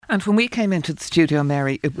And when we came into the studio,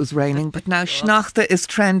 Mary, it was raining, but now Sneachta is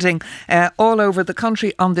trending all over the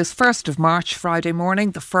country on this 1st of March, Friday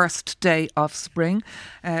morning, the first day of spring.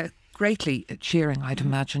 Greatly cheering, I'd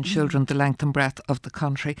imagine, children the length and breadth of the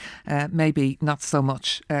country. Maybe not so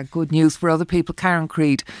much good news for other people. Karen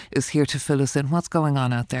Creed is here to fill us in. What's going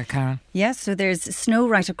on out there, Karen? Yes, so there's snow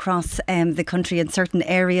right across the country in certain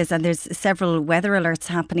areas, and there's several weather alerts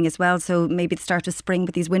happening as well. So maybe the start of spring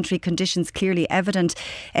with these wintry conditions clearly evident.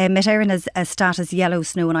 Met Éireann has a status yellow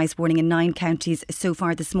snow and ice warning in 9 counties so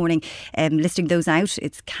far this morning. Listing those out,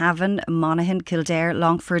 it's Cavan, Monaghan, Kildare,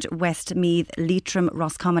 Longford, Westmeath, Leitrim,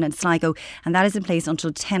 Roscommon and Sligo, and that is in place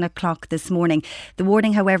until 10 o'clock this morning. The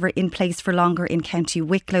warning, however, in place for longer in County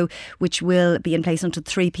Wicklow, which will be in place until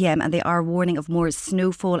 3 p.m, and they are warning of more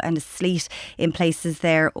snowfall and sleet in places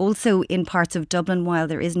there. Also in parts of Dublin, while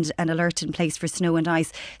there isn't an alert in place for snow and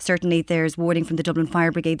ice, certainly there's warning from the Dublin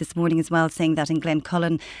Fire Brigade this morning as well, saying that in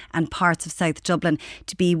Glencullen and parts of South Dublin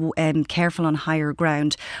to be careful on higher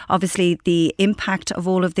ground. Obviously, the impact of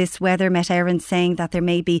all of this weather, Met Éireann saying that there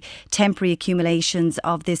may be temporary accumulations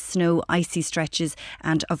of this snow, icy stretches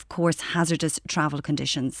and, of course, hazardous travel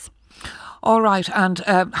conditions. All right, and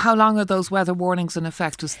how long are those weather warnings in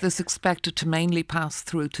effect? Is this expected to mainly pass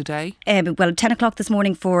through today? Well, 10 o'clock this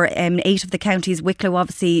morning for 8 of the counties. Wicklow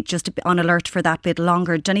obviously just on alert for that bit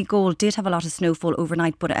longer. Donegal did have a lot of snowfall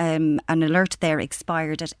overnight, but an alert there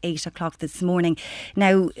expired at 8 o'clock this morning.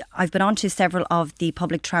 Now, I've been on to several of the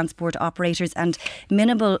public transport operators and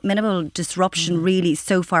minimal disruption really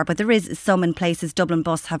so far, but there is some in places. Dublin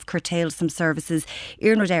Bus have curtailed some services.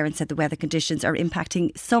 Iarnród Éireann said the weather conditions are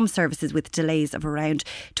impacting some services with delays of around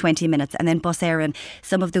 20 minutes. And then Bus Éireann,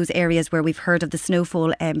 some of those areas where we've heard of the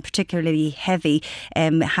snowfall, particularly heavy,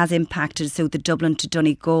 has impacted. So the Dublin to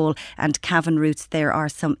Donegal and Cavan routes, there are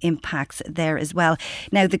some impacts there as well.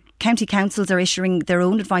 Now, the county councils are issuing their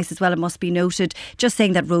own advice as well, it must be noted, just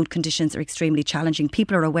saying that road conditions are extremely challenging.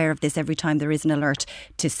 People are aware of this every time there is an alert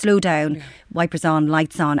to slow down, wipers on,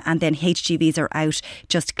 lights on, and then HGVs are out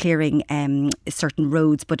just clearing certain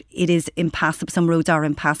roads. But it is impassable. Some roads are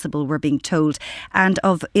impassable, we're being told. And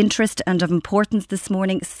of interest and of importance this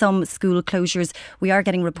morning, some school closures. We are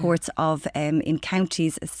getting reports of in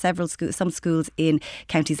counties, some schools in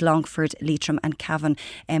counties Longford, Leitrim and Cavan.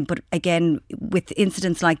 But again, with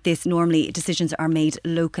incidents like this, normally decisions are made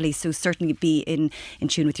locally. So certainly be in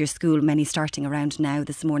tune with your school. Many starting around now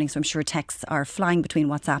this morning. So I'm sure texts are flying between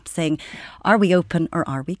WhatsApp saying, are we open or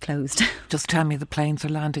are we closed? Just tell me the planes are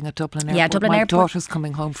landing at Dublin Airport. Yeah, Dublin Airport. My daughter's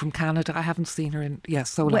coming home from Canada. I haven't seen her in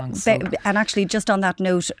so long. And actually, just on that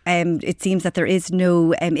note, it seems that there is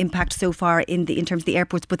no impact so far in terms of the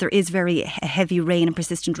airports, but there is very heavy rain and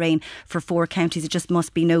persistent rain for 4 counties. It just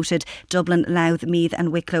must be noted: Dublin, Louth, Meath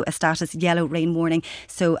and Wicklow, a status yellow rain warning.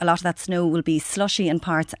 So a lot of that snow will be slushy in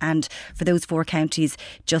parts, and for those 4 counties,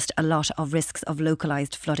 just a lot of risks of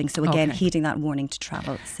localised flooding. So again, heeding that warning to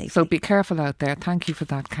travel safely. So be careful out there. Thank you for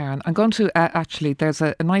that, Karen. I'm going to actually, there's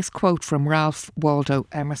a nice quote from Ralph Waldo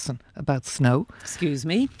Emerson about snow. Excuse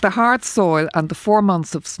me. The hard soil and the 4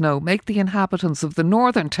 months of snow make the inhabitants of the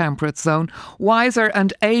northern temperate zone wiser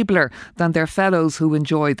and abler than their fellows who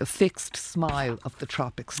enjoy the fixed smile of the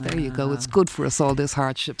tropics. There you go. It's good for us, all this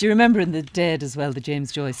hardship. Do you remember in The Dead as well, the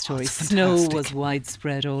James Joyce story? Snow was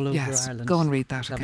widespread all over Ireland. Go and read that again.